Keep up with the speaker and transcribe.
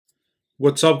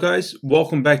What's up, guys?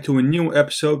 Welcome back to a new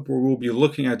episode where we'll be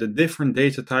looking at the different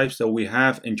data types that we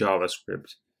have in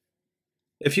JavaScript.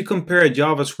 If you compare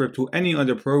JavaScript to any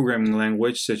other programming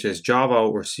language such as Java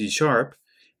or C#,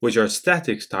 which are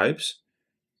static types,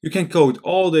 you can code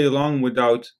all day long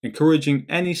without encouraging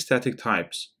any static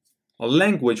types. A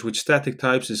language with static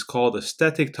types is called a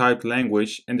static typed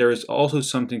language, and there is also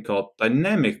something called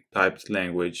dynamic typed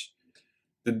language.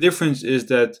 The difference is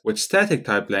that with static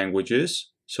typed languages,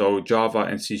 so Java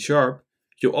and C#,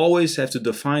 you always have to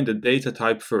define the data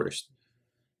type first.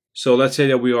 So let's say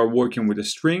that we are working with a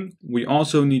string. We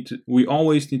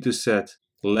always need to set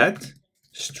let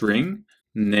string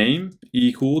name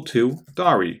equal to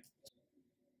Dari.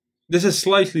 This is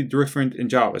slightly different in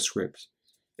JavaScript.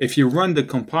 If you run the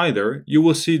compiler, you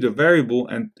will see the variable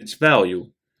and its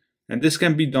value. And this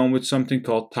can be done with something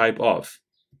called typeof.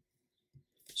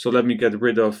 So let me get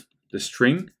rid of the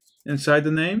string inside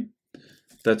the name.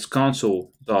 That's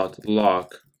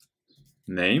console.log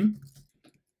name.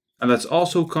 And let's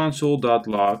also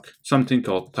console.log something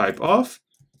called typeof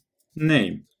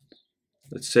name.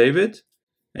 Let's save it.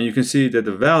 And you can see that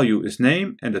the value is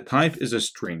name and the type is a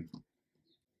string.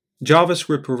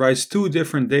 JavaScript provides two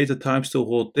different data types to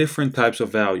hold different types of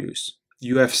values.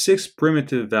 You have 6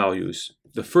 primitive values.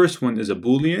 The first one is a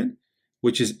Boolean,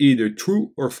 which is either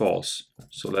true or false.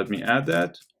 So let me add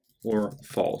that, or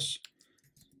false.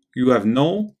 You have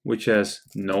null, which has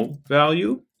no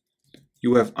value.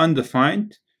 You have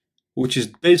undefined, which is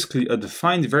basically a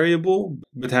defined variable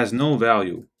but has no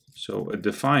value. So a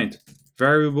defined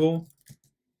variable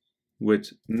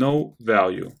with no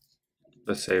value.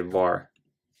 Let's say var.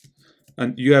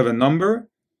 And you have a number.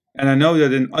 And I know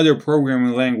that in other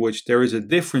programming language there is a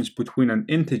difference between an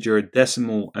integer,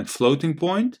 decimal, and floating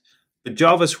point, but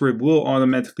JavaScript will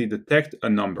automatically detect a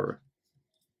number.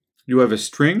 You have a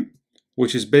string,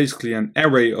 which is basically an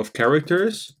array of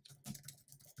characters.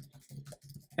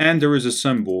 And there is a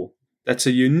symbol. That's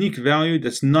a unique value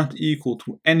that's not equal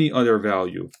to any other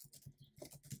value.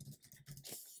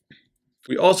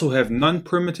 We also have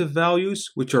non-primitive values,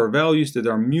 which are values that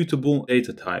are mutable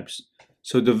data types.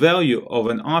 So the value of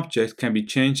an object can be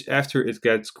changed after it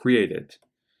gets created.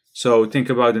 So think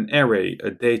about an array,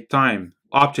 a date time,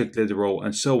 object literal,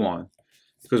 and so on.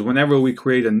 Because whenever we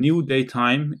create a new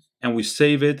datetime and we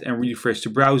save it and refresh the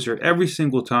browser every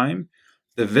single time,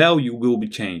 the value will be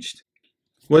changed.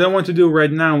 What I want to do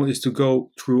right now is to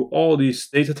go through all these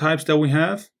data types that we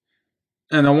have.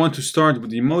 And I want to start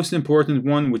with the most important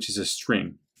one, which is a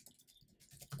string.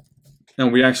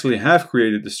 And we actually have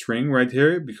created the string right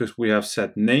here because we have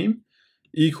set name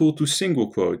equal to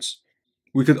single quotes.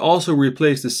 We could also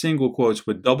replace the single quotes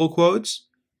with double quotes.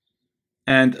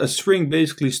 And a string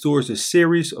basically stores a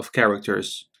series of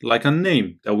characters, like a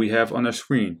name that we have on our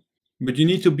screen. But you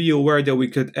need to be aware that we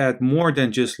could add more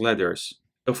than just letters.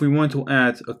 If we want to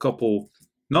add a couple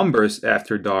numbers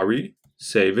after Dari,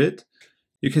 save it,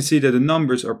 you can see that the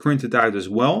numbers are printed out as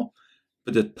well,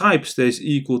 but the type stays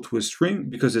equal to a string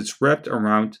because it's wrapped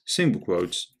around single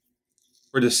quotes.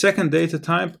 For the second data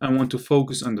type, I want to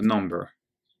focus on the number.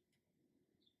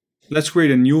 Let's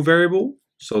create a new variable,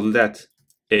 so let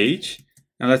age,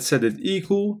 and let's set it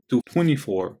equal to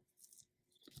 24.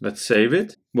 Let's save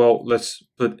it. Well, let's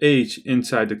put age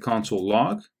inside the console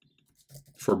log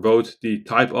for both the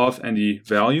typeof and the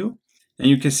value. And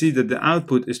you can see that the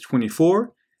output is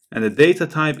 24 and the data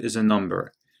type is a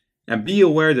number. And be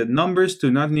aware that numbers do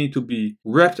not need to be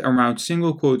wrapped around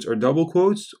single quotes or double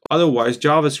quotes, otherwise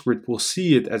JavaScript will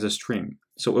see it as a string.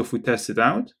 So if we test it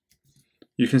out,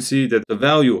 you can see that the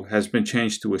value has been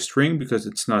changed to a string because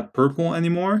it's not purple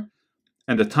anymore,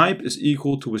 and the type is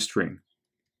equal to a string.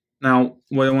 Now,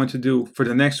 what I want to do for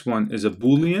the next one is a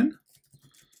Boolean.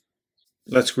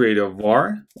 Let's create a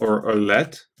var or a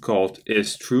let called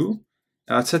isTrue,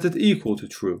 and let's set it equal to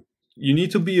true. You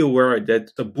need to be aware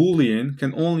that a Boolean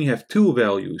can only have two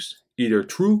values, either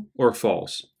true or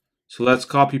false. So let's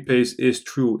copy paste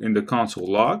isTrue in the console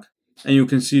log, and you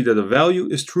can see that the value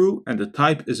is true and the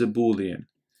type is a Boolean.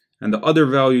 And the other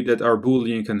value that our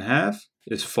Boolean can have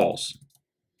is false.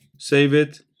 Save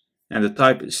it, and the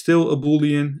type is still a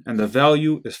Boolean and the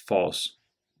value is false.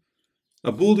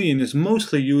 A Boolean is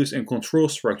mostly used in control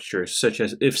structures such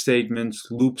as if statements,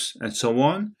 loops, and so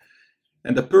on.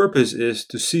 And the purpose is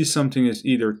to see something is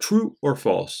either true or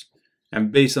false.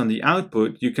 And based on the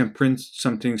output, you can print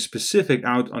something specific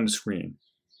out on the screen.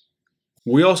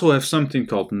 We also have something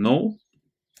called null,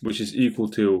 which is equal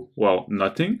to, well,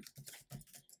 nothing.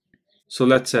 So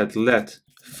let's set let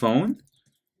phone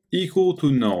equal to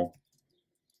null.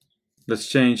 Let's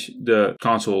change the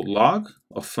console log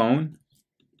of phone,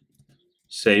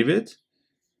 save it,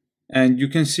 And you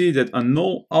can see that a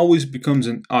null always becomes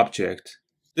an object.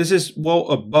 This is, well,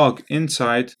 a bug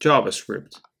inside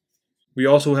JavaScript. We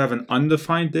also have an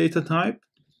undefined data type,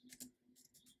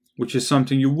 which is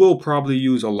something you will probably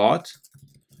use a lot,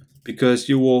 because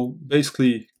you will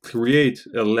basically create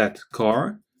a let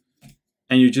car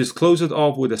and you just close it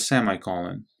off with a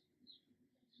semicolon.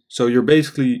 So you're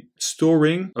basically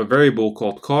storing a variable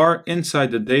called car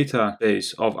inside the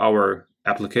database of our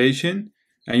application,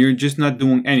 and you're just not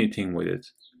doing anything with it.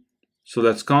 So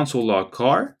that's console log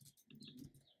car.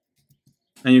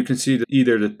 And you can see that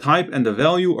either the type and the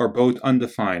value are both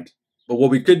undefined. But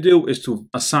what we could do is to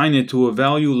assign it to a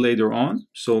value later on.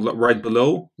 So right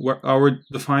below where our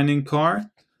defining car,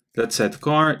 let's set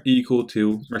car equal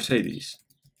to Mercedes.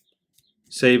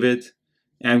 Save it,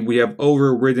 and we have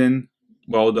overridden,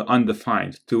 well, the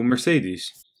undefined to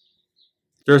Mercedes.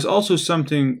 There's also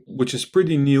something which is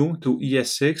pretty new to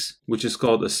ES6, which is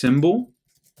called a symbol.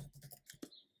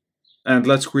 And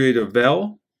let's create a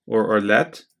val or a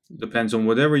let, depends on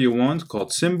whatever you want,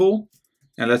 called symbol.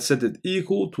 And let's set it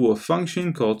equal to a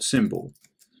function called symbol.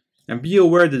 And be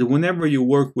aware that whenever you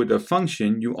work with a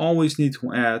function, you always need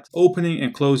to add opening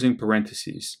and closing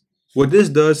parentheses. What this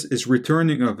does is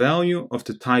returning a value of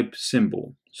the type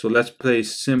symbol. So let's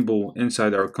place symbol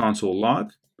inside our console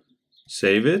log,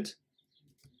 save it.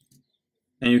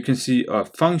 And you can see a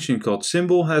function called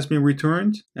symbol has been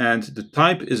returned, and the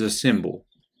type is a symbol.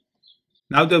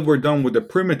 Now that we're done with the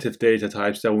primitive data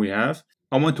types that we have,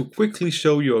 I want to quickly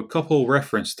show you a couple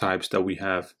reference types that we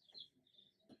have.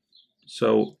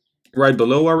 So right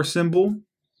below our symbol,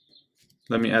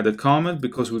 let me add a comment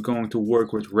because we're going to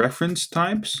work with reference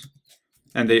types,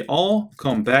 and they all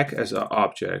come back as an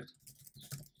object.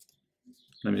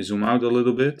 Let me zoom out a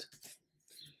little bit.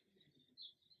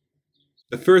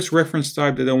 The first reference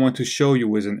type that I want to show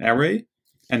you is an array,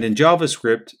 and in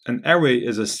JavaScript, an array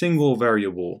is a single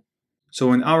variable.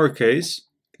 So in our case,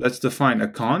 let's define a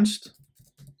const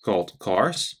called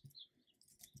cars,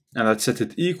 and let's set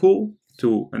it equal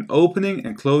to an opening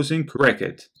and closing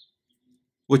bracket.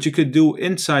 What you could do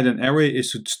inside an array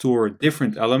is to store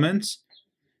different elements,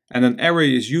 and an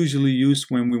array is usually used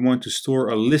when we want to store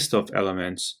a list of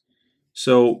elements.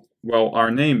 So, well,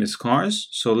 our name is cars,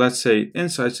 so let's say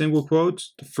inside single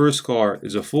quotes, the first car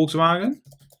is a Volkswagen,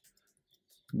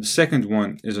 the second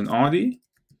one is an Audi,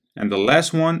 and the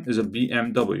last one is a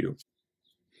BMW.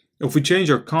 If we change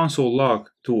our console log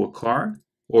to a car,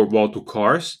 or well, to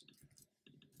cars,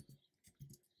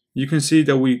 you can see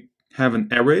that we have an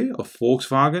array of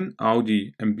Volkswagen,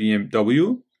 Audi, and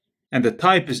BMW, and the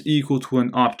type is equal to an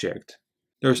object.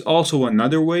 There's also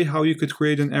another way how you could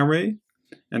create an array,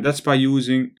 and that's by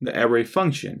using the array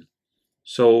function.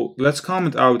 So let's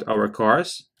comment out our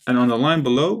cars, and on the line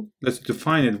below, let's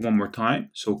define it one more time,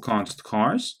 so const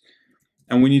cars,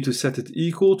 and we need to set it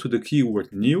equal to the keyword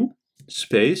new,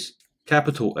 space,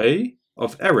 capital A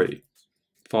of array,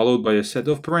 followed by a set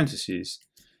of parentheses.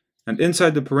 And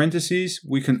inside the parentheses,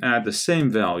 we can add the same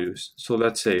values. So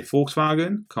let's say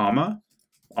Volkswagen, comma,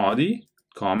 Audi,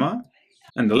 comma,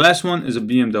 and the last one is a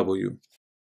BMW.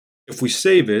 If we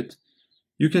save it,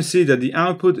 you can see that the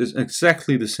output is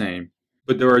exactly the same,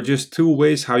 but there are just two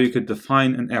ways how you could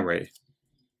define an array.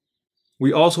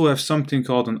 We also have something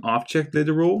called an object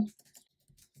literal,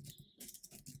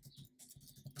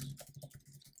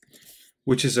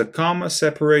 which is a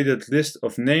comma-separated list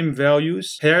of name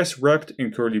values, pairs wrapped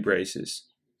in curly braces.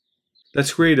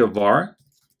 Let's create a var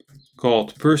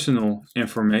called personal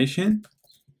information,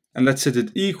 and let's set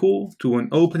it equal to an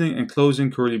opening and closing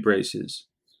curly braces.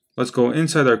 Let's go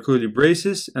inside our curly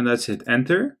braces and let's hit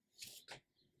enter.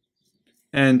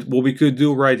 And what we could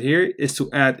do right here is to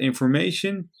add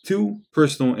information to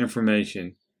personal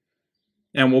information.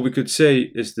 And what we could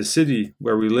say is the city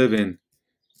where we live in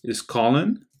is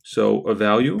colon, so a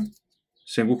value,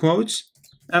 single quotes,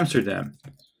 Amsterdam,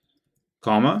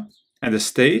 comma, and the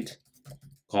state,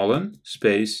 colon,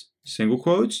 space, single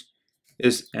quotes,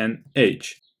 is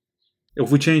NH. If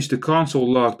we change the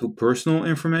console log to personal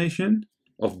information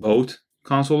of both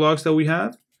console logs that we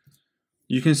have,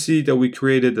 you can see that we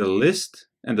created a list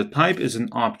and the type is an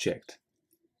object.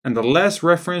 And the last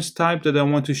reference type that I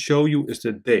want to show you is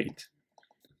the date.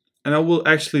 And I will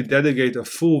actually dedicate a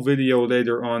full video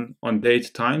later on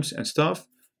date times and stuff.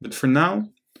 But for now,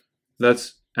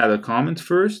 let's add a comment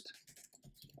first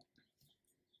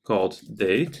called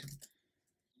date.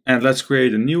 And let's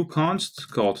create a new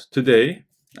const called today.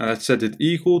 And let's set it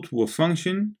equal to a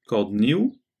function called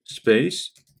new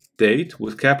space date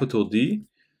with capital D,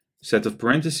 set of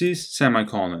parentheses,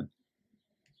 semicolon.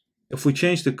 If we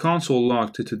change the console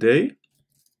log to today,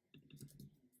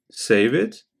 save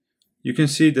it, you can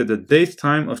see that the date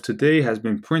time of today has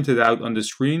been printed out on the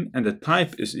screen and the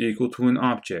type is equal to an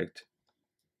object.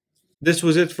 This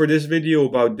was it for this video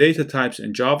about data types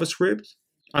in JavaScript.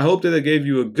 I hope that I gave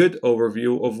you a good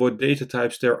overview of what data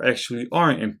types there actually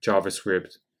are in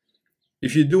JavaScript.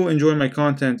 If you do enjoy my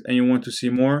content and you want to see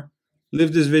more,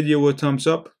 leave this video a thumbs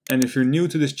up, and if you're new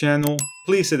to this channel,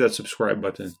 please hit that subscribe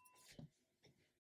button.